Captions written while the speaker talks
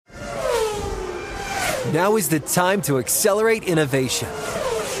Now is the time to accelerate innovation.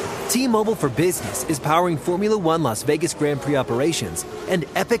 T-Mobile for Business is powering Formula One Las Vegas Grand Prix operations and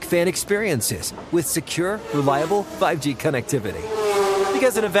epic fan experiences with secure, reliable 5G connectivity.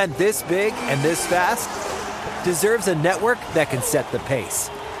 Because an event this big and this fast deserves a network that can set the pace.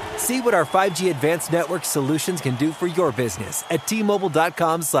 See what our 5G advanced network solutions can do for your business at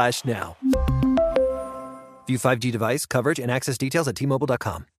T-Mobile.com/now. View 5G device coverage and access details at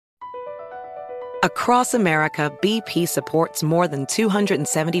T-Mobile.com. Across America, BP supports more than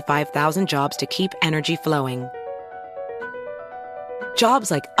 275,000 jobs to keep energy flowing.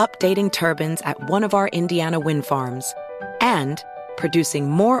 Jobs like updating turbines at one of our Indiana wind farms and producing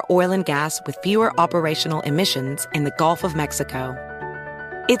more oil and gas with fewer operational emissions in the Gulf of Mexico.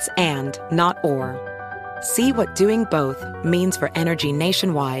 It's and, not or. See what doing both means for energy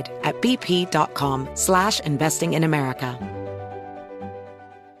nationwide at bp.com/investing in America.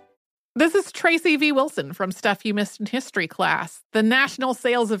 This is Tracy V. Wilson from Stuff You Missed in History class. The national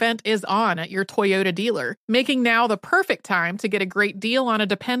sales event is on at your Toyota dealer, making now the perfect time to get a great deal on a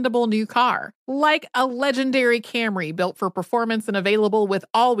dependable new car. Like a legendary Camry built for performance and available with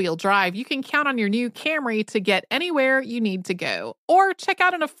all-wheel drive, you can count on your new Camry to get anywhere you need to go. Or check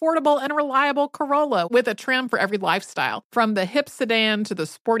out an affordable and reliable Corolla with a trim for every lifestyle. From the hip sedan to the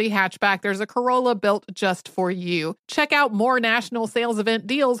sporty hatchback, there's a Corolla built just for you. Check out more national sales event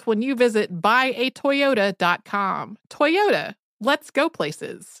deals when you visit buyatoyota.com. Toyota, let's go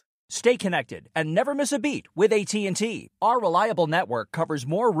places. Stay connected and never miss a beat with AT&T. Our reliable network covers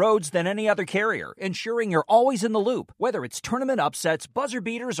more roads than any other carrier, ensuring you're always in the loop. Whether it's tournament upsets, buzzer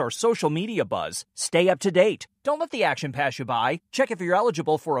beaters, or social media buzz, stay up to date. Don't let the action pass you by. Check if you're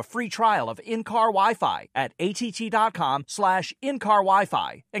eligible for a free trial of in-car Wi-Fi at att.com/in-car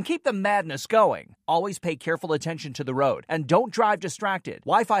Wi-Fi. And keep the madness going. Always pay careful attention to the road and don't drive distracted.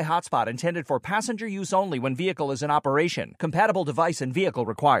 Wi-Fi hotspot intended for passenger use only when vehicle is in operation. Compatible device and vehicle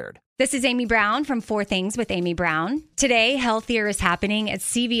required. This is Amy Brown from 4 Things with Amy Brown. Today, Healthier is happening at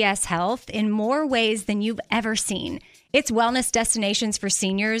CVS Health in more ways than you've ever seen. It's wellness destinations for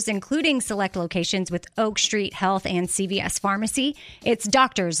seniors, including select locations with Oak Street Health and CVS Pharmacy. It's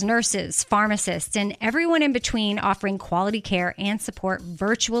doctors, nurses, pharmacists, and everyone in between offering quality care and support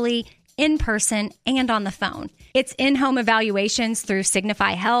virtually, in person, and on the phone. It's in-home evaluations through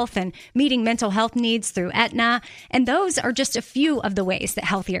Signify Health and meeting mental health needs through Aetna. And those are just a few of the ways that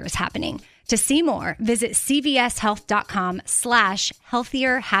Healthier is happening. To see more, visit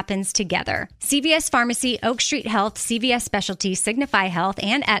cvshealth.com/healthier happens together. CVS Pharmacy, Oak Street Health, CVS Specialty, Signify Health,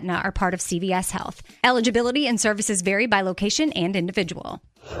 and Aetna are part of CVS Health. Eligibility and services vary by location and individual.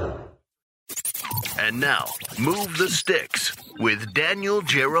 And now, Move the Sticks with Daniel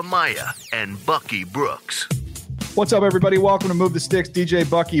Jeremiah and Bucky Brooks. What's up, everybody? Welcome to Move the Sticks. DJ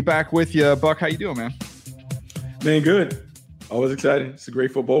Bucky back with you. Buck, how you doing, man? Man, good. Always excited. It's a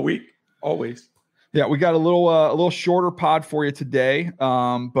great football week. Always. Yeah, we got a little shorter pod for you today,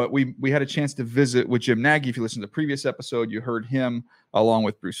 but we had a chance to visit with Jim Nagy. If you listened to the previous episode, you heard him along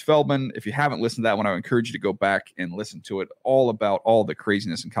with Bruce Feldman. If you haven't listened to that one, I would encourage you to go back and listen to it, all about all the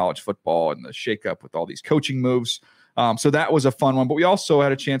craziness in college football and the shakeup with all these coaching moves. So that was a fun one. But we also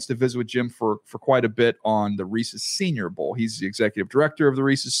had a chance to visit with Jim for quite a bit on the Reese's Senior Bowl. He's the executive director of the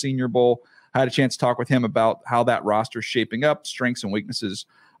Reese's Senior Bowl. I had a chance to talk with him about how that roster is shaping up, strengths and weaknesses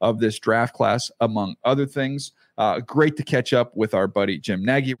of this draft class, among other things. Great to catch up with our buddy Jim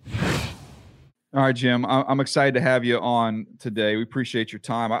Nagy. All right, Jim, I'm excited to have you on today. We appreciate your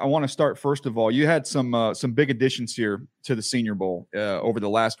time. I want to start, first of all, you had some big additions here to the Senior Bowl over the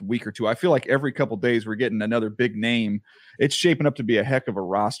last week or two. I feel like every couple of days we're getting another big name. It's shaping up to be a heck of a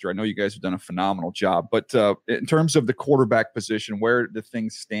roster. I know you guys have done a phenomenal job. But in terms of the quarterback position, where do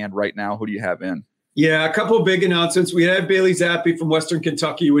things stand right now? Who do you have in? Yeah, a couple of big announcements. We had Bailey Zappi from Western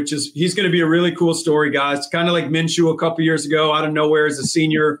Kentucky, he's going to be a really cool story, guys. Kind of like Minshew a couple years ago, out of nowhere as a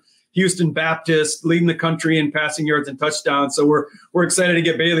senior. Houston Baptist, leading the country in passing yards and touchdowns. So we're excited to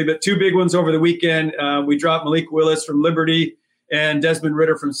get Bailey. But two big ones over the weekend. We dropped Malik Willis from Liberty and Desmond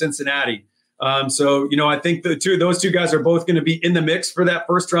Ridder from Cincinnati. So I think those two guys are both going to be in the mix for that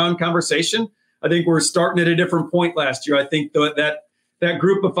first round conversation. I think we're starting at a different point last year. I think that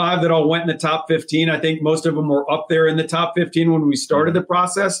group of 5 that all went in the top 15, I think most of them were up there in the top 15 when we started the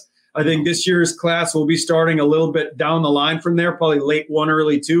process. I think this year's class will be starting a little bit down the line from there, probably late 1,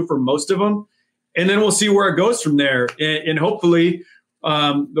 early 2 for most of them. And then we'll see where it goes from there. And hopefully,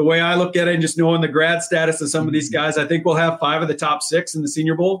 the way I look at it and just knowing the grad status of some of these guys, I think we'll have 5 of the top 6 in the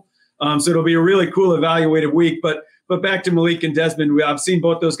Senior Bowl. So it'll be a really cool evaluative week. But back to Malik and Desmond, I've seen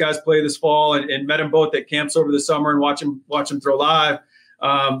both those guys play this fall and met them both at camps over the summer and watch them throw live.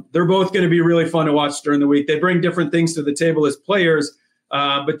 they're both going to be really fun to watch during the week. They bring different things to the table as players,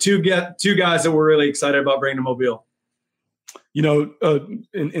 but two guys that we're really excited about bringing to Mobile. You know,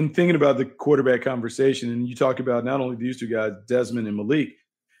 in thinking about the quarterback conversation, and you talk about not only these two guys, Desmond and Malik,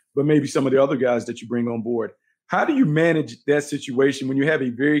 but maybe some of the other guys that you bring on board. How do you manage that situation when you have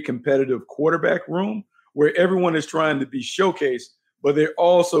a very competitive quarterback room where everyone is trying to be showcased, but they're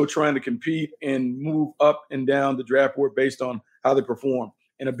also trying to compete and move up and down the draft board based on how they perform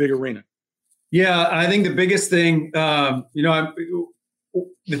in a big arena? Yeah, I think the biggest thing, the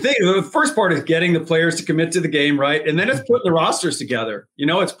first part is getting the players to commit to the game, right? And then it's putting the rosters together.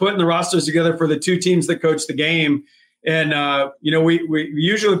 It's putting the rosters together for the two teams that coach the game. And, we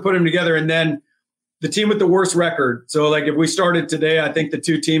usually put them together, and then the team with the worst record. So, like, if we started today, I think the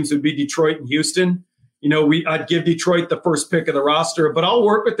two teams would be Detroit and Houston. I'd give Detroit the first pick of the roster, but I'll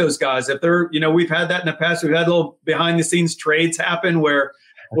work with those guys. If they're, we've had that in the past. We've had little behind the sscenes trades happen where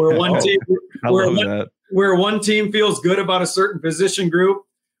one team feels good about a certain position group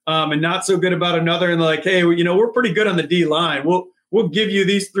and not so good about another. And they're like, hey, we're pretty good on the D line. We'll give you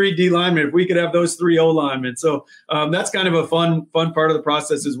these 3 D linemen if we could have those 3 O linemen. So that's kind of a fun part of the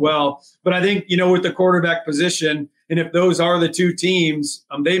process as well. But I think, with the quarterback position, and if those are the two teams,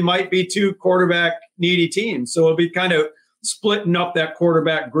 they might be 2 quarterback needy teams. So it'll be kind of splitting up that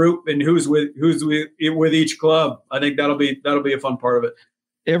quarterback group and who's with each club. I think that'll be a fun part of it.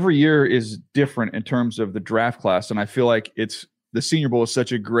 Every year is different in terms of the draft class, and I feel like the Senior Bowl is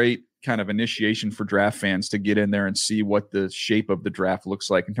such a great kind of initiation for draft fans to get in there and see what the shape of the draft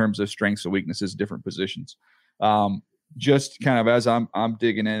looks like in terms of strengths and weaknesses, different positions. Just kind of as I'm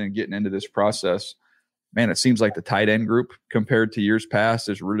digging in and getting into this process, man, it seems like the tight end group compared to years past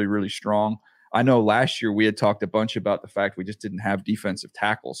is really, really strong. I know last year we had talked a bunch about the fact we just didn't have defensive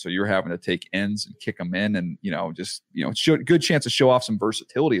tackles. So you're having to take ends and kick them in and, good chance to show off some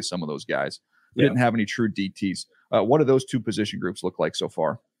versatility of some of those guys. We didn't have any true DTs. What do those 2 position groups look like so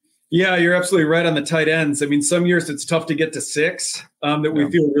far? Yeah, you're absolutely right on the tight ends. I mean, some years it's tough to get to 6 that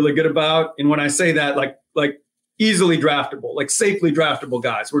we feel really good about. And when I say that, like easily draftable, like safely draftable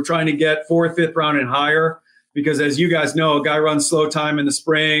guys, we're trying to get 4th, 5th round and higher because, as you guys know, a guy runs slow time in the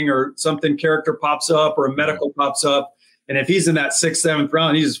spring or something character pops up or a medical pops up. And if he's in that 6th, 7th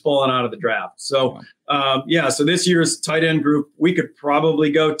round, he's just falling out of the draft. So, so this year's tight end group, we could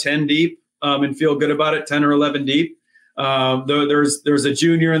probably go 10 deep and feel good about it, 10 or 11 deep. There's a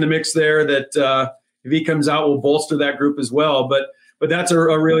junior in the mix there that if he comes out, will bolster that group as well. But that's a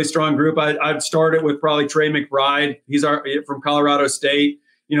really strong group. I'd start it with probably Trey McBride. He's from Colorado State.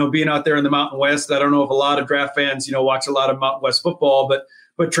 Being out there in the Mountain West, I don't know if a lot of draft fans, watch a lot of Mountain West football,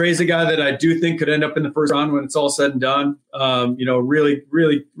 but Trey's a guy that I do think could end up in the first round when it's all said and done. Really,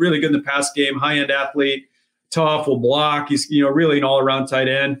 really, really good in the pass game, high-end athlete, tough, will block. He's, really an all-around tight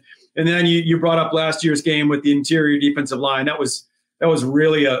end. And then you brought up last year's game with the interior defensive line. That was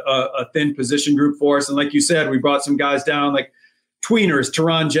really a thin position group for us. And like you said, we brought some guys down like tweeners,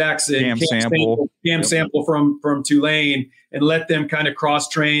 Teron Jackson, Cam Sample from Tulane, and let them kind of cross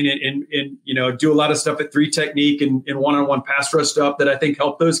train and do a lot of stuff at 3 technique and one-on-one pass rush stuff that I think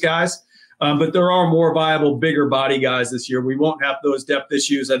helped those guys. But there are more viable, bigger body guys this year. We won't have those depth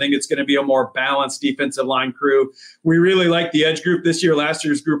issues. I think it's going to be a more balanced defensive line crew. We really like the edge group this year. Last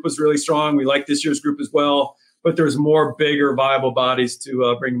year's group was really strong. We like this year's group as well. But there's more bigger, viable bodies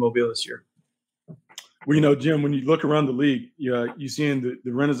to bring to Mobile this year. Well, Jim, when you look around the league, you're seeing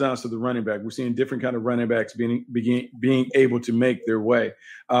the renaissance of the running back. We're seeing different kind of running backs being able to make their way.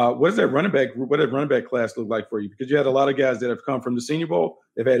 What does that running back class look like for you? Because you had a lot of guys that have come from the Senior Bowl.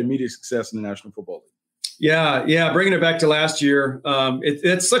 They've had immediate success in the National Football League. Yeah. Bringing it back to last year,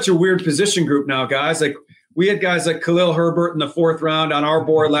 it's such a weird position group now, guys. Like we had guys like Khalil Herbert in the 4th round on our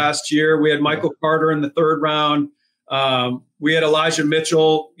board last year. We had Michael Carter in the 3rd round. We had Elijah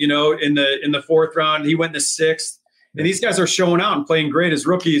Mitchell, in the 4th round. He went in the 6th, and these guys are showing out and playing great as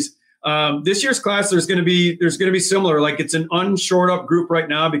rookies. This year's class, there's going to be similar. Like it's an unshored up group right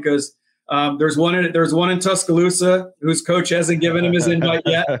now because there's one in Tuscaloosa whose coach hasn't given him his invite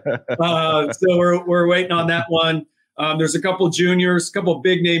yet. So we're waiting on that one. There's a couple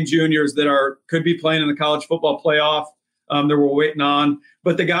big name juniors that could be playing in the college football playoff. That we're waiting on,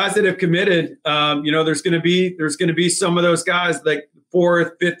 but the guys that have committed, there's going to be some of those guys like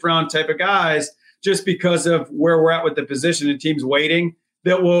 4th, 5th round type of guys, just because of where we're at with the position and teams waiting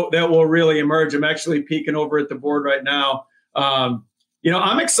that will really emerge. I'm actually peeking over at the board right now.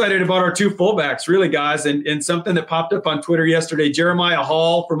 I'm excited about our 2 fullbacks, really, guys, and something that popped up on Twitter yesterday. Jeremiah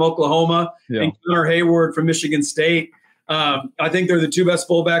Hall from Oklahoma and Connor Hayward from Michigan State. I think they're the two best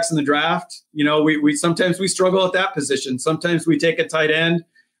fullbacks in the draft. You know, we sometimes we struggle at that position. Sometimes we take a tight end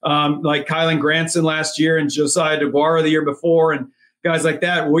like Kylan Granson last year and Josiah DeGuara the year before and guys like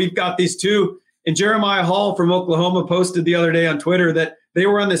that. We've got these two. And Jeremiah Hall from Oklahoma posted the other day on Twitter that they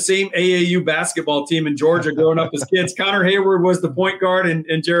were on the same AAU basketball team in Georgia growing up as kids. Connor Hayward was the point guard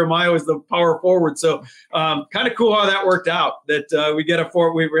and Jeremiah was the power forward. So kind of cool how that worked out, that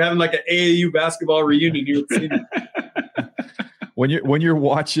we were having like an AAU basketball reunion here. When you're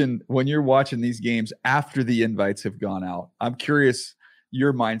watching these games after the invites have gone out, I'm curious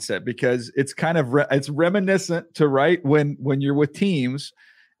your mindset, because it's kind of it's reminiscent to when you're with teams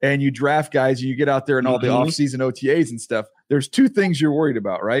and you draft guys and you get out there and all the off-season OTAs and stuff. There's two things you're worried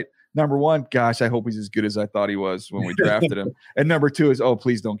about, right? Number one, gosh, I hope he's as good as I thought he was when we drafted him. And number two is, oh,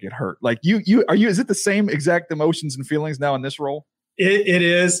 please don't get hurt. Like is it the same exact emotions and feelings now in this role? It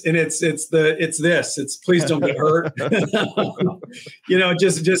is, and it's please don't get hurt. You know,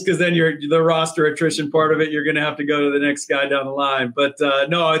 just because then the roster attrition part of it, you're going to have to go to the next guy down the line. But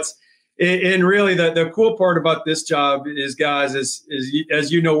no, and really the cool part about this job is, guys, is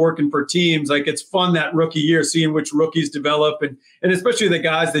as you know, working for teams, like it's fun that rookie year, seeing which rookies develop, and especially the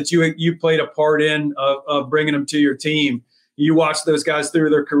guys that you played a part in of bringing them to your team. You watch those guys through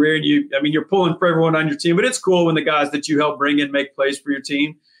their career, and you're pulling for everyone on your team, but it's cool when the guys that you help bring in make plays for your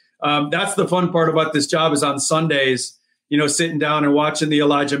team. That's the fun part about this job, is on Sundays, you know, sitting down and watching the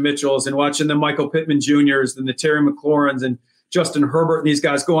Elijah Mitchells and watching the Michael Pittman Jr.'s and the Terry McLaurins and Justin Herbert and these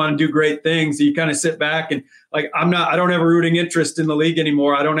guys go on and do great things. You kind of sit back and like, I don't have a rooting interest in the league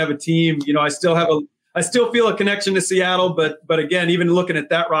anymore. I don't have a team. You know, I still feel a connection to Seattle, but again, even looking at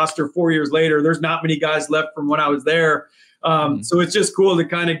that roster 4 years later, there's not many guys left from when I was there. So it's just cool to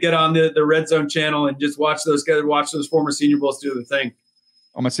kind of get on the Red Zone channel and just watch those former Senior Bowls do the thing.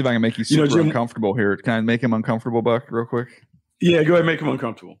 I'm gonna see if I can make you super uncomfortable here. Can I make him uncomfortable, Buck, real quick? Yeah, go ahead and make him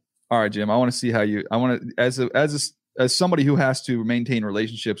uncomfortable. All right, Jim. I want to see how as somebody who has to maintain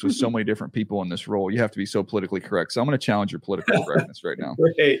relationships with so many different people in this role, you have to be so politically correct. So I'm going to challenge your political correctness right now.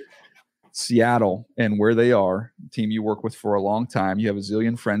 Great. Seattle and where they are, team you work with for a long time. You have a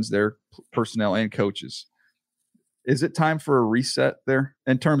zillion friends there, personnel and coaches. Is it time for a reset there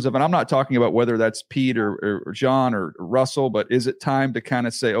in terms of, and I'm not talking about whether that's Pete or John or Russell, but is it time to kind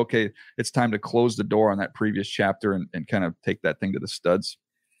of say, okay, it's time to close the door on that previous chapter and kind of take that thing to the studs?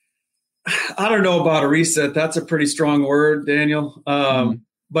 I don't know about a reset. That's a pretty strong word, Daniel.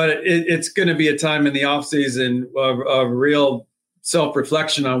 But it's going to be a time in the offseason of real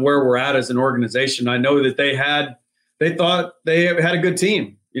self-reflection on where we're at as an organization. I know that they thought they had a good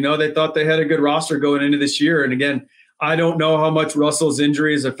team. You know, they thought they had a good roster going into this year. And again, I don't know how much Russell's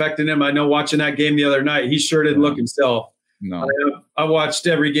injury is affecting him. I know watching that game the other night, he sure didn't look himself. No, I watched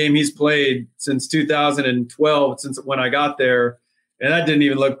every game he's played since 2012, since when I got there. And that didn't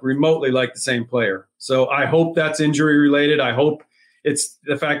even look remotely like the same player. So I hope that's injury related. I hope it's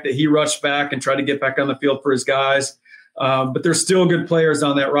the fact that he rushed back and tried to get back on the field for his guys. But there's still good players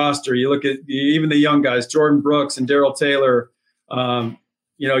on that roster. You look at even the young guys, Jordan Brooks and Darrell Taylor.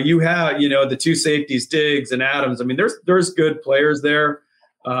 You have, the two safeties, Diggs and Adams. I mean, there's good players there.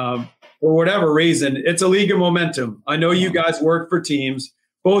 For whatever reason, it's a league of momentum. I know you guys work for teams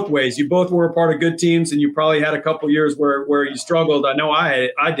both ways. You both were a part of good teams, and you probably had a couple years where you struggled. I know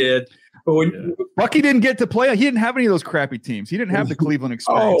I did. But when Bucky didn't get to play, he didn't have any of those crappy teams. He didn't have the Cleveland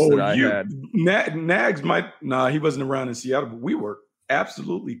experience that I had. Nags he wasn't around in Seattle, but we were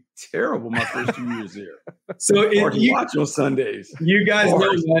absolutely terrible my first 2 years there. So you watch on Sundays. You guys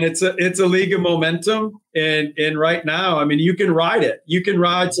know, man, it's a league of momentum, and right now, I mean, you can ride it. You can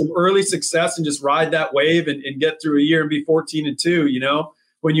ride some early success and just ride that wave and get through a year and be 14-2.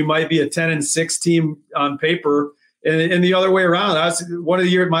 When you might be a 10-6 team on paper, and the other way around. I was one of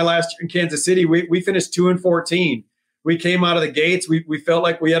the years, my last year in Kansas City, we finished 2-14. We came out of the gates. We felt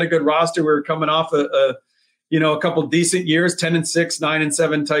like we had a good roster. We were coming off a couple decent years, 10-6,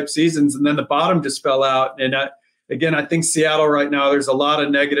 9-7 type seasons, and then the bottom just fell out. And I think Seattle right now, there's a lot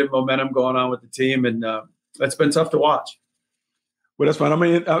of negative momentum going on with the team, and that's been tough to watch. Well, that's fine. I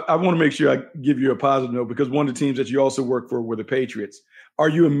mean, I want to make sure I give you a positive note, because one of the teams that you also work for were the Patriots. Are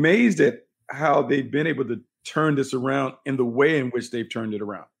you amazed at how they've been able to turn this around in the way in which they've turned it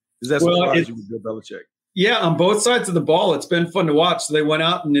around? Does that surprise you with Bill Belichick? Yeah, on both sides of the ball, it's been fun to watch. So they went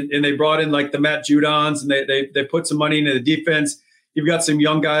out and they brought in like the Matt Judons, and they put some money into the defense. You've got some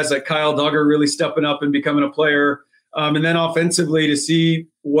young guys like Kyle Duggar really stepping up and becoming a player. And then offensively, to see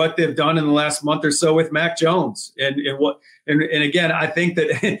what they've done in the last month or so with Mac Jones. And again, I think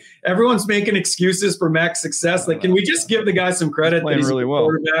that everyone's making excuses for Mac's success. Like, can we just give the guy some credit that he's really a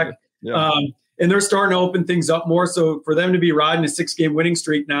quarterback? Yeah. and they're starting to open things up more. So for them to be riding a 6-game winning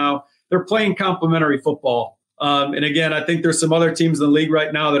streak now, they're playing complementary football. And again, I think there's some other teams in the league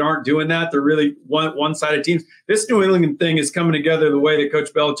right now that aren't doing that. They're really one-sided teams. This New England thing is coming together the way that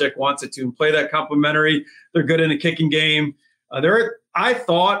Coach Belichick wants it to, and play that complementary. They're good in a kicking game. I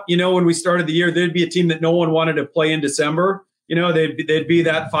thought, when we started the year, there'd be a team that no one wanted to play in December. They'd be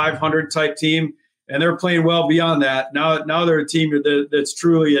that 500 type team, and they're playing well beyond that. Now they're a team that's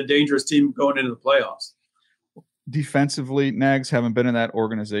truly a dangerous team going into the playoffs. Defensively, Nags, haven't been in that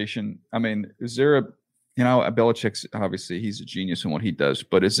organization. I mean, is there Belichick's obviously he's a genius in what he does,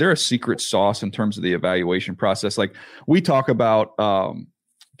 but is there a secret sauce in terms of the evaluation process? Like we talk about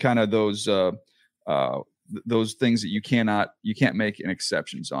kind of those things that you can't make an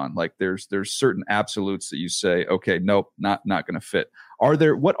exceptions on. Like there's certain absolutes that you say, okay, nope, not going to fit.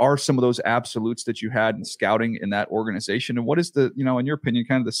 What are some of those absolutes that you had in scouting in that organization? And what is the, in your opinion,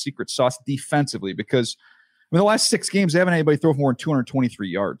 kind of the secret sauce defensively? Because in the last 6 games, they haven't had anybody throw for more than 223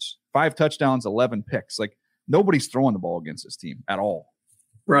 yards, 5 touchdowns, 11 picks. Like nobody's throwing the ball against this team at all.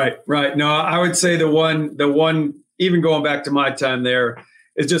 Right. No, I would say the one, even going back to my time there,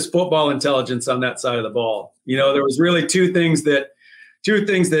 is just football intelligence on that side of the ball. There was really two things that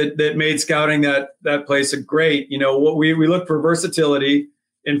made scouting that place great. What we look for versatility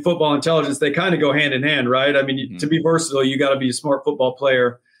in football intelligence. They kind of go hand in hand, right? I mean, to be versatile, you got to be a smart football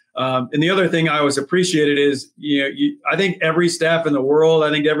player. And the other thing I always appreciated is, I think every staff in the world, I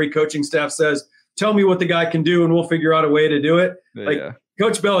think every coaching staff says, tell me what the guy can do and we'll figure out a way to do it. Yeah.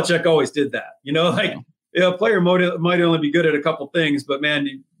 Coach Belichick always did that, a player might only be good at a couple things, but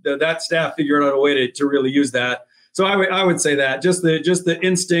man, that staff figured out a way to really use that. So I would say that just the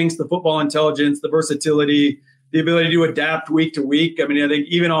instincts, the football intelligence, the versatility, the ability to adapt week to week. I mean, I think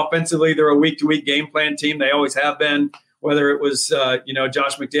even offensively, they're a week to week game plan team. They always have been. Whether it was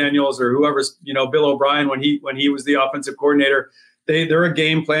Josh McDaniels or whoever's Bill O'Brien when he was the offensive coordinator, they're a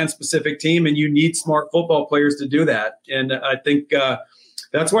game plan specific team, and you need smart football players to do that. And I think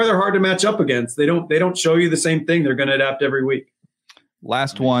that's why they're hard to match up against. They don't show you the same thing. They're going to adapt every week.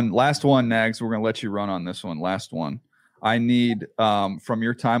 Last one, Nags. We're going to let you run on this one. Last one. I need from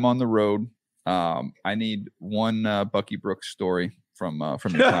your time on the road. I need one Bucky Brooks story from your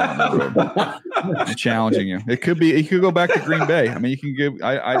time on the road. I'm challenging you. He could go back to Green Bay. I mean, you can give.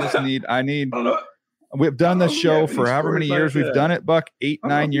 I need. We've done this show for however many years we've done it, Buck.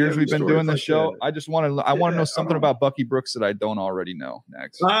 8-9 years we've been doing this show. I just want to know something about Bucky Brooks that I don't already know.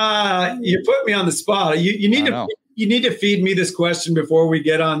 Next, you put me on the spot. You need to feed me this question before we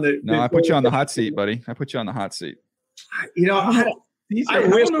get on the. No, I put you on the hot seat, buddy. I put you on the hot seat. I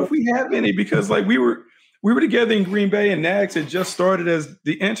don't know if we have any because like we were together in Green Bay and Nags had just started as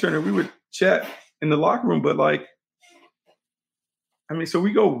the intern and we would chat in the locker room, but like. I mean, so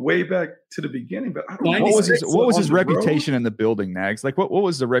we go way back to the beginning, but I don't know. What was his reputation in the building, Nags? Like, what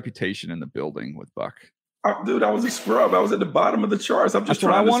was the reputation in the building with Buck? Dude, I was a scrub. I was at the bottom of the charts. I'm just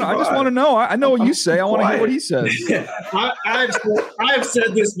I just want to know. I know what you say. I want to hear what he says. I've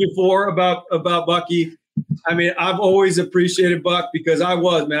said this before about Bucky. I mean, I've always appreciated Buck because I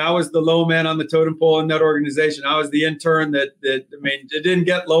was the low man on the totem pole in that organization. I was the intern that it didn't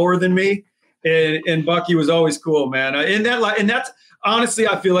get lower than me. And Bucky was always cool, man. And that's honestly,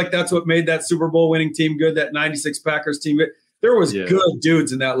 I feel like that's what made that Super Bowl winning team good. That '96 Packers team. There was good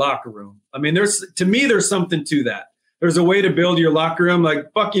dudes in that locker room. I mean, there's something to that. There's a way to build your locker room.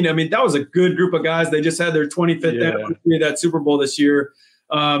 Like Bucky, I mean, that was a good group of guys. They just had their 25th anniversary of that Super Bowl this year.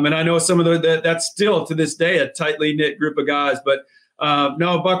 And I know some of that's still to this day a tightly knit group of guys. But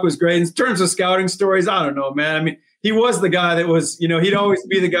no, Buck was great. In terms of scouting stories, I don't know, man. I mean, he was the guy that was, he'd always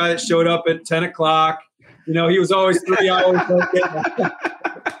be the guy that showed up at 10 o'clock. He was always 3 hours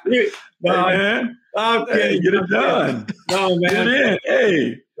late. Man. I'm kidding. Hey, get it done. No, man. Get it in.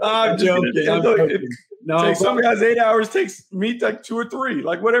 Hey. I'm joking. No, some guys 8 hours, takes me like 2 or 3,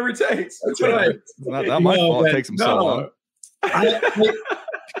 like whatever it takes. That's right. It's not my fault. It takes them so long.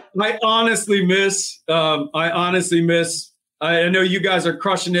 I honestly miss. I know you guys are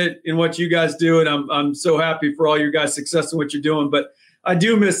crushing it in what you guys do, and I'm so happy for all your guys' success in what you're doing. But I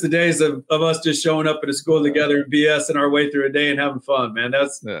do miss the days of us just showing up at a school together and BSing our way through a day and having fun, man.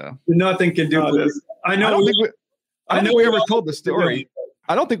 That's nothing can do. I don't think we ever told the story.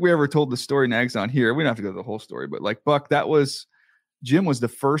 I don't think we ever told the story, Nags, on here. We don't have to go to the whole story, but like Buck, Jim was the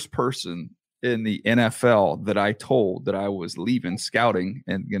first person in the NFL that I told that I was leaving scouting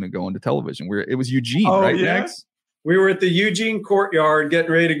and going to go into television. It was Eugene, right, yeah? Nags? We were at the Eugene courtyard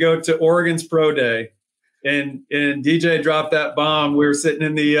getting ready to go to Oregon's Pro Day. And DJ dropped that bomb. We were sitting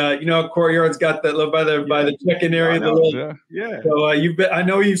in the courtyard's got that by the check-in area. So I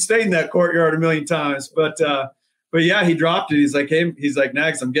know you've stayed in that courtyard a million times, but yeah, he dropped it. He's like, hey,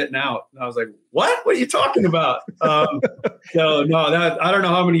 Nags, I'm getting out. And I was like, what? What are you talking about? So no, I don't know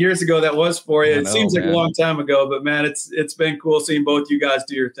how many years ago that was for you. It seems like a long time ago, but man, it's been cool seeing both you guys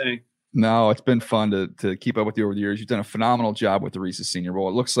do your thing. No, it's been fun to keep up with you over the years. You've done a phenomenal job with the Reese's Senior Bowl.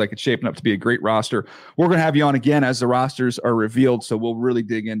 It looks like it's shaping up to be a great roster. We're going to have you on again as the rosters are revealed, so we'll really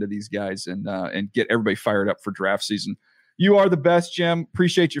dig into these guys and get everybody fired up for draft season. You are the best, Jim.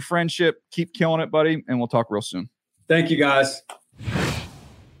 Appreciate your friendship. Keep killing it, buddy, and we'll talk real soon. Thank you, guys.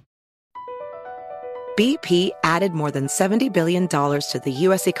 BP added more than $70 billion to the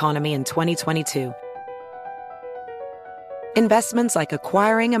U.S. economy in 2022. Investments like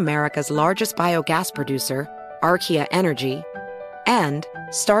acquiring America's largest biogas producer, Archaea Energy, and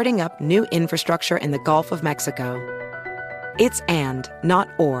starting up new infrastructure in the Gulf of Mexico. It's and, not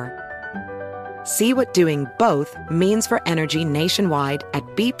or. See what doing both means for energy nationwide at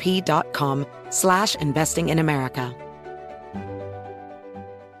bp.com/investing in America.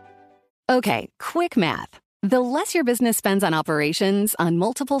 Okay, quick math. The less your business spends on operations, on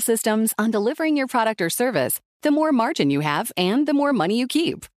multiple systems, on delivering your product or service, the more margin you have and the more money you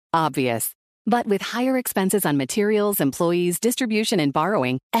keep. Obvious. But with higher expenses on materials, employees, distribution, and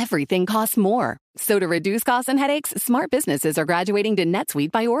borrowing, everything costs more. So to reduce costs and headaches, smart businesses are graduating to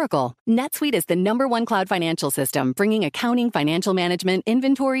NetSuite by Oracle. NetSuite is the #1 cloud financial system, bringing accounting, financial management,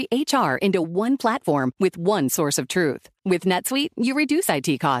 inventory, HR into one platform with one source of truth. With NetSuite, you reduce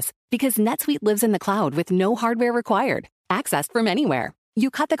IT costs because NetSuite lives in the cloud with no hardware required, accessed from anywhere. You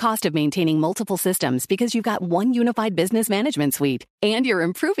cut the cost of maintaining multiple systems because you've got one unified business management suite. And you're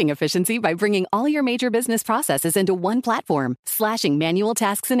improving efficiency by bringing all your major business processes into one platform, slashing manual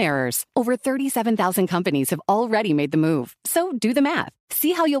tasks and errors. Over 37,000 companies have already made the move. So do the math.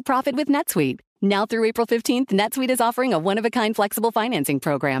 See how you'll profit with NetSuite. Now through April 15th, NetSuite is offering a one-of-a-kind flexible financing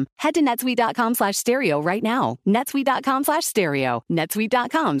program. Head to netsuite.com/stereo right now. netsuite.com/stereo.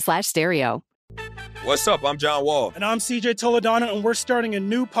 netsuite.com/stereo. What's up? I'm John Wall. And I'm CJ Toledano, and we're starting a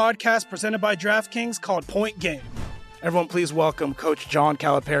new podcast presented by DraftKings called Point Game. Everyone, please welcome Coach John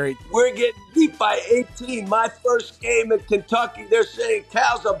Calipari. We're getting beat by 18. My first game in Kentucky, they're saying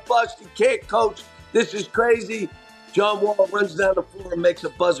Cal's a bust. He can't coach. This is crazy. John Wall runs down the floor and makes a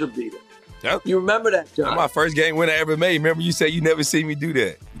buzzer beater. Yep. You remember that, John? That's my first game winner I ever made. Remember you said you never see me do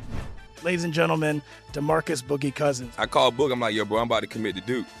that. Ladies and gentlemen, DeMarcus Boogie Cousins. I called Boog. I'm like, yo, bro, I'm about to commit to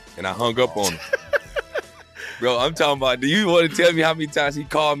Duke. And I hung up on him. Bro, I'm talking about, do you want to tell me how many times he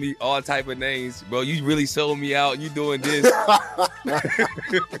called me all type of names? Bro, you really sold me out. You doing this.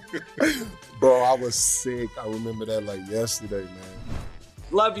 Bro, I was sick. I remember that like yesterday, man.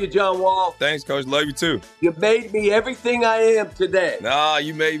 Love you, John Wall. Thanks, Coach. Love you, too. You made me everything I am today. Nah,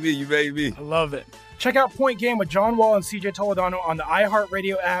 you made me. You made me. I love it. Check out Point Game with John Wall and CJ Toledano on the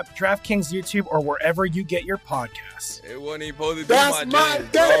iHeartRadio app, DraftKings YouTube, or wherever you get your podcasts. It wasn't even supposed to be That's my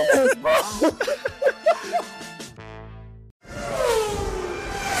dance, bro.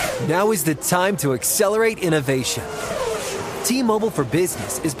 Now is the time to accelerate innovation. T-Mobile for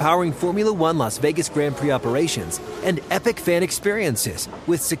Business is powering Formula One Las Vegas Grand Prix operations and epic fan experiences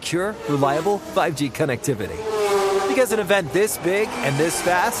with secure, reliable 5G connectivity. Because an event this big and this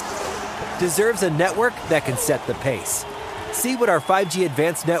fast deserves a network that can set the pace. See what our 5G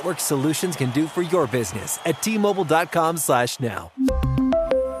advanced network solutions can do for your business at T-Mobile.com/now.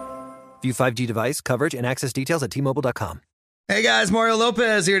 View 5G device coverage and access details at T-Mobile.com. Hey guys, Mario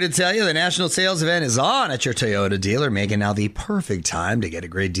Lopez here to tell you the national sales event is on at your Toyota dealer, making now the perfect time to get a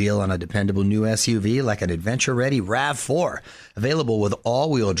great deal on a dependable new SUV like an adventure-ready RAV4. Available with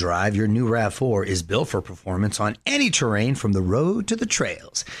all-wheel drive, your new RAV4 is built for performance on any terrain from the road to the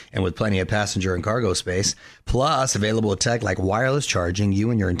trails. And with plenty of passenger and cargo space, plus available tech like wireless charging,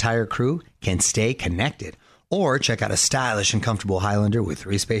 you and your entire crew can stay connected. Or check out a stylish and comfortable Highlander with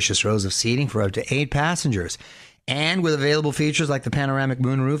 3 spacious rows of seating for up to 8 passengers. And with available features like the panoramic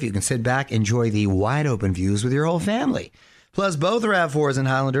moonroof, you can sit back, enjoy the wide open views with your whole family. Plus, both RAV4s and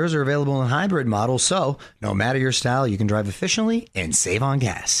Highlanders are available in hybrid models, so no matter your style, you can drive efficiently and save on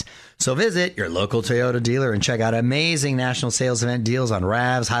gas. So visit your local Toyota dealer and check out amazing national sales event deals on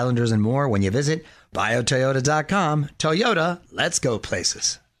RAVs, Highlanders, and more when you visit biotoyota.com. Toyota, let's go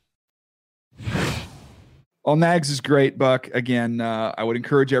places. All Nags is great, Buck. Again, I would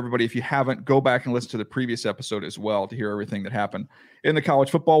encourage everybody, if you haven't, go back and listen to the previous episode as well to hear everything that happened in the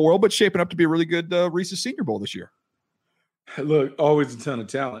college football world, but shaping up to be a really good Reese's Senior Bowl this year. Look, always a ton of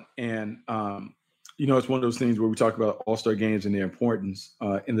talent. And, it's one of those things where we talk about all-star games and their importance.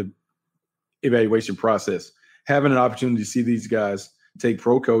 In the evaluation process. Having an opportunity to see these guys take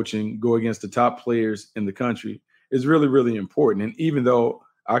pro coaching, go against the top players in the country is really, really important. And even though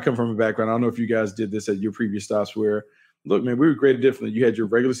I come from a background, I don't know if you guys did this at your previous stops where, look, man, we were graded differently. You had your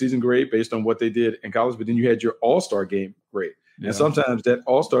regular season grade based on what they did in college, but then you had your all-star game grade. Yeah. And sometimes that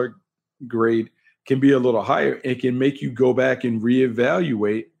all-star grade can be a little higher. It can make you go back and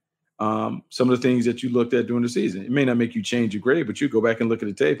reevaluate some of the things that you looked at during the season. It may not make you change your grade, but you go back and look at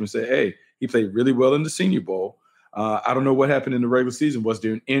the tape and say, hey, he played really well in the Senior Bowl. I don't know what happened in the regular season. Was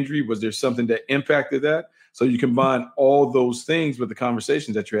there an injury? Was there something that impacted that? So you combine all those things with the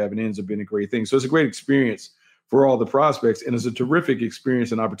conversations that you're having, it ends up being a great thing. So it's a great experience for all the prospects, and it's a terrific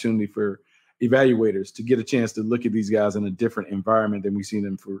experience and opportunity for evaluators to get a chance to look at these guys in a different environment than we've seen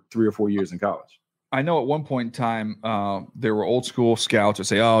them for 3 or 4 years in college. I know at one point in time, there were old school scouts that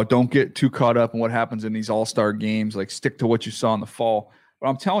say, oh, don't get too caught up in what happens in these all-star games. Like, stick to what you saw in the fall. But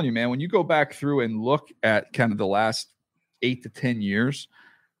I'm telling you, man, when you go back through and look at kind of the last 8 to 10 years,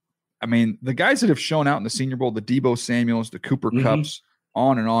 I mean, the guys that have shown out in the Senior Bowl, the Deebo Samuels, the Cooper Kupps,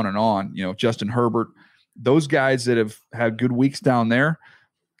 on and on and on, Justin Herbert, those guys that have had good weeks down there,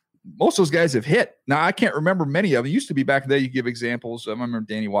 most of those guys have hit. Now, I can't remember many of them. It used to be back then, you give examples. I remember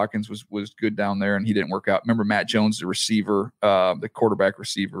Danny Watkins was good down there, and he didn't work out. Remember Matt Jones, the receiver, the quarterback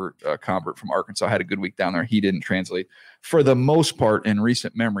receiver convert from Arkansas, had a good week down there. He didn't translate. For the most part, in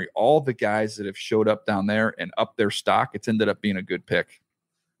recent memory, all the guys that have showed up down there and up their stock, it's ended up being a good pick.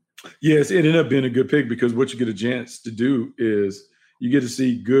 Yes, it ended up being a good pick because what you get a chance to do is you get to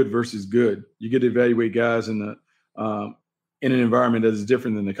see good versus good. You get to evaluate guys in an environment that is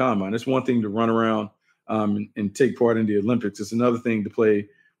different than the combine. It's one thing to run around and take part in the Olympics. It's another thing to play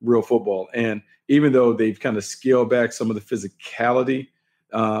real football. And even though they've kind of scaled back some of the physicality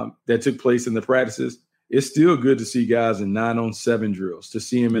that took place in the practices, it's still good to see guys in 9-on-7 drills, to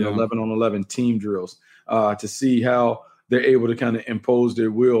see them in 11-on-11 team drills, to see how they're able to kind of impose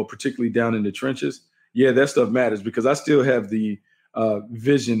their will, particularly down in the trenches. Yeah, that stuff matters because I still have the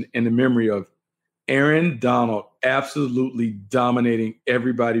vision and the memory of Aaron Donald absolutely dominating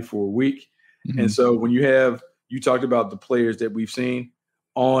everybody for a week. Mm-hmm. And so when you talked about the players that we've seen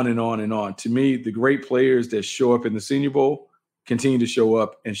on and on and on. To me, the great players that show up in the Senior Bowl continue to show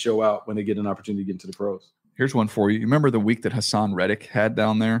up and show out when they get an opportunity to get into the pros. Here's one for you. You remember the week that Hassan Reddick had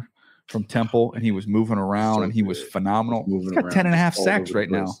down there from Temple, and he was moving around and he was phenomenal. He's got 10.5 sacks right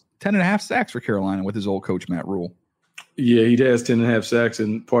now. 10.5 sacks for Carolina with his old coach, Matt Rule. Yeah, he has 10.5 sacks,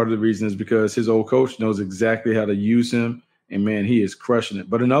 and part of the reason is because his old coach knows exactly how to use him, and, man, he is crushing it.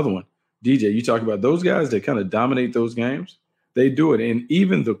 But another one, DJ, you talk about those guys that kind of dominate those games. They do it, and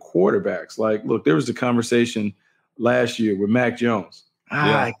even the quarterbacks. Like, look, there was a conversation last year with Mac Jones.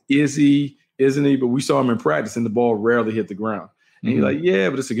 Is he, isn't he? But we saw him in practice, and the ball rarely hit the ground. And you're like, yeah,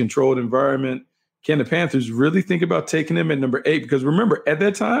 but it's a controlled environment. Can the Panthers really think about taking him at number 8? Because remember, at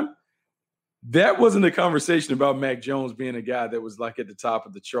that time, that wasn't a conversation about Mac Jones being a guy that was like at the top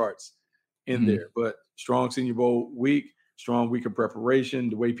of the charts in there. But strong Senior Bowl week, strong week of preparation,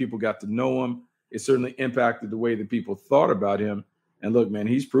 the way people got to know him, it certainly impacted the way that people thought about him. And look, man,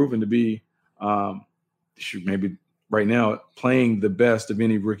 he's proven to be maybe right now playing the best of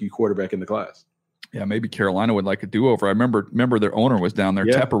any rookie quarterback in the class. Yeah, maybe Carolina would like a do-over. I remember their owner was down there.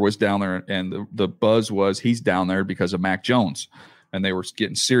 Yeah. Tepper was down there, and the buzz was he's down there because of Mac Jones. And they were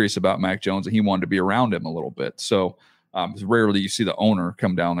getting serious about Mac Jones, and he wanted to be around him a little bit. So it's rarely you see the owner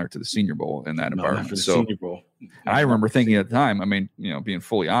come down there to the Senior Bowl in that environment. So Senior Bowl. I remember thinking at the time, I mean, being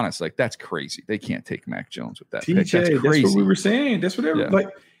fully honest, like, that's crazy. They can't take Mac Jones with that pick. That's crazy. That's what we were saying. That's what like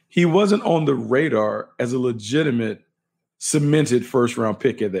he wasn't on the radar as a legitimate cemented first-round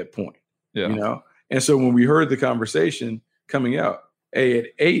pick at that point. Yeah. And so when we heard the conversation coming out, at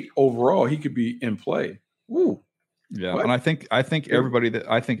 8 overall, he could be in play. Ooh. Yeah. What? And I think everybody that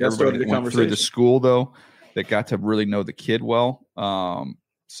went through the school, though, that got to really know the kid well,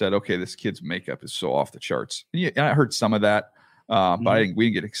 said, okay, this kid's makeup is so off the charts. And I heard some of that, but I think we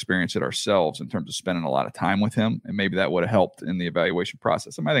didn't get to experience it ourselves in terms of spending a lot of time with him. And maybe that would have helped in the evaluation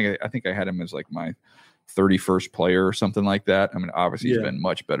process. I mean, I think I had him as like my 31st player or something like that. I mean, obviously he's been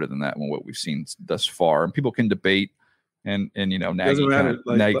much better than that than what we've seen thus far. And people can debate and Nagy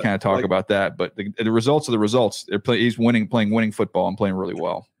kind of talk about that, but the results are the results. He's playing winning football and playing really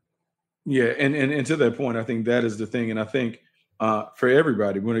well. Yeah, and to that point, I think that is the thing. And I think for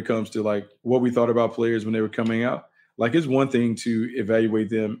everybody, when it comes to like what we thought about players when they were coming out, like it's one thing to evaluate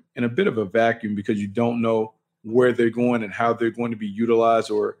them in a bit of a vacuum because you don't know where they're going and how they're going to be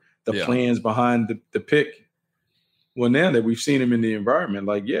utilized or the plans behind the pick. Well, now that we've seen him in the environment,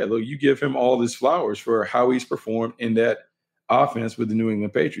 like, look, you give him all his flowers for how he's performed in that offense with the New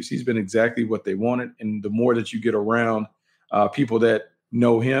England Patriots. He's been exactly what they wanted. And the more that you get around people that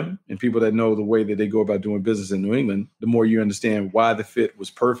know him and people that know the way that they go about doing business in New England, the more you understand why the fit was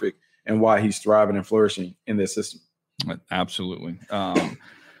perfect and why he's thriving and flourishing in their system. Absolutely.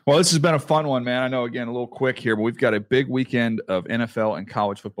 Well, this has been a fun one, man. I know, again, a little quick here, but we've got a big weekend of NFL and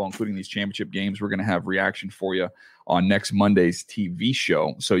college football, including these championship games. We're going to have reaction for you on next Monday's TV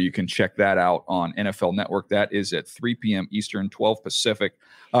show, so you can check that out on NFL Network. That is at 3 p.m. Eastern, 12 Pacific.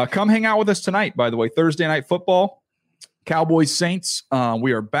 Come hang out with us tonight, by the way. Thursday Night Football, Cowboys Saints.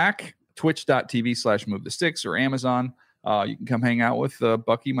 We are back, twitch.tv/MoveTheSticks or Amazon. You can come hang out with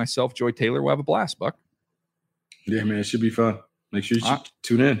Bucky, myself, Joy Taylor. We'll have a blast, Buck. Yeah, man, it should be fun. Make sure you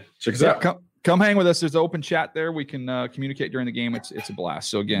tune in. Check us out. Come hang with us. There's an open chat there. We can communicate during the game. It's a blast.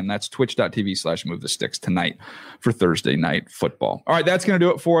 So, again, that's twitch.tv/MoveTheSticks tonight for Thursday Night Football. All right, that's going to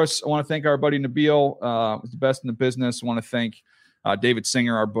do it for us. I want to thank our buddy Nabil, the best in the business. I want to thank David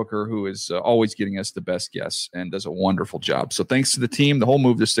Singer, our booker, who is always getting us the best guests and does a wonderful job. So thanks to the team, the whole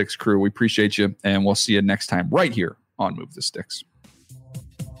Move the Sticks crew. We appreciate you, and we'll see you next time right here on Move the Sticks.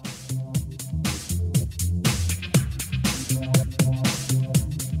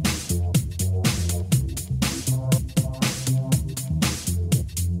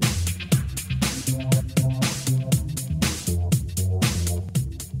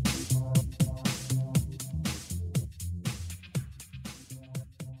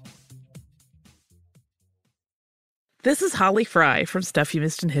 This is Holly Fry from Stuff You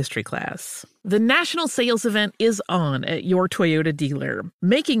Missed in History Class. The national sales event is on at your Toyota dealer,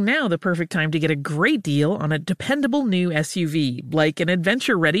 making now the perfect time to get a great deal on a dependable new SUV, like an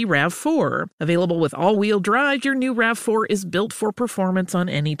adventure-ready RAV4. Available with all-wheel drive, your new RAV4 is built for performance on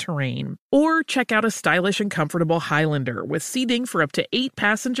any terrain. Or check out a stylish and comfortable Highlander with seating for up to 8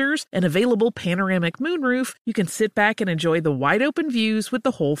 passengers and available panoramic moonroof. You can sit back and enjoy the wide-open views with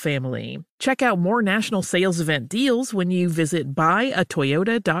the whole family. Check out more national sales event deals when you visit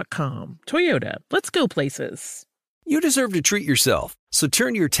buyatoyota.com. Toyota, let's go places. You deserve to treat yourself, so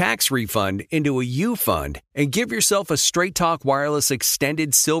turn your tax refund into a U-Fund and give yourself a Straight Talk Wireless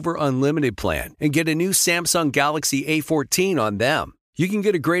Extended Silver Unlimited plan and get a new Samsung Galaxy A14 on them. You can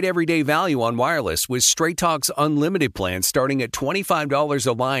get a great everyday value on wireless with Straight Talk's Unlimited plan starting at $25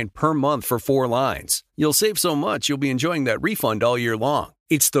 a line per month for 4 lines. You'll save so much you'll be enjoying that refund all year long.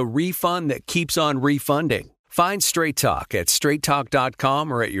 It's the refund that keeps on refunding. Find Straight Talk at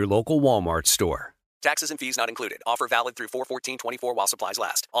straighttalk.com or at your local Walmart store. Taxes and fees not included. Offer valid through 4/14/24 while supplies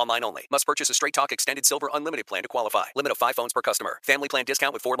last. Online only. Must purchase a Straight Talk Extended Silver Unlimited plan to qualify. Limit of 5 phones per customer. Family plan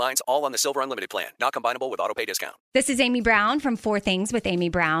discount with 4 lines, all on the Silver Unlimited plan. Not combinable with auto pay discount. This is Amy Brown from 4 Things with Amy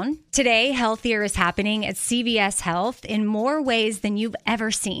Brown. Today, healthier is happening at CVS Health in more ways than you've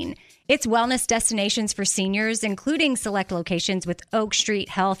ever seen. It's wellness destinations for seniors, including select locations with Oak Street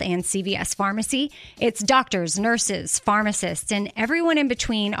Health and CVS Pharmacy. It's doctors, nurses, pharmacists, and everyone in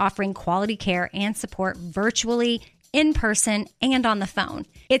between offering quality care and support virtually, in person, and on the phone.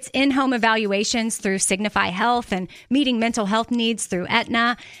 It's in-home evaluations through Signify Health and meeting mental health needs through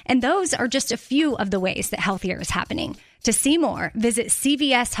Aetna. And those are just a few of the ways that healthier is happening. To see more, visit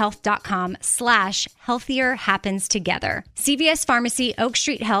cvshealth.com/healthier happens together. CVS Pharmacy, Oak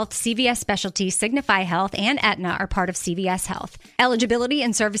Street Health, CVS Specialty, Signify Health, and Aetna are part of CVS Health. Eligibility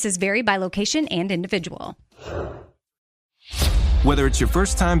and services vary by location and individual. Whether it's your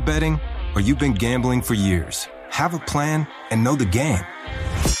first time betting or you've been gambling for years, have a plan and know the game.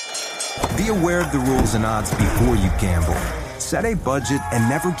 Be aware of the rules and odds before you gamble. Set a budget and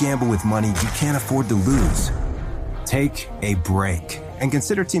never gamble with money you can't afford to lose. Take a break and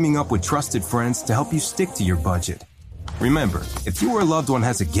consider teaming up with trusted friends to help you stick to your budget. Remember, if you or a loved one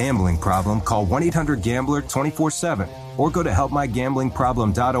has a gambling problem, call 1-800-GAMBLER 24/7 or go to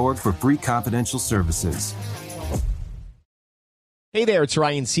helpmygamblingproblem.org for free confidential services. Hey there, it's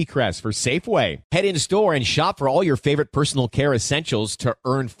Ryan Seacrest for Safeway. Head in store and shop for all your favorite personal care essentials to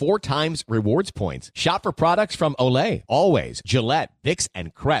earn 4 times rewards points. Shop for products from Olay, Always, Gillette, Vicks,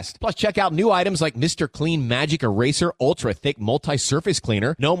 and Crest. Plus, check out new items like Mr. Clean Magic Eraser Ultra Thick Multi-Surface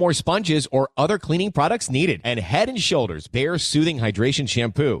Cleaner, no more sponges or other cleaning products needed. And Head & Shoulders Bare Soothing Hydration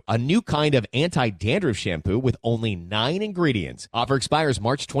Shampoo, a new kind of anti-dandruff shampoo with only 9 ingredients. Offer expires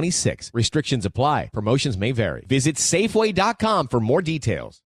March 26. Restrictions apply. Promotions may vary. Visit Safeway.com for more details.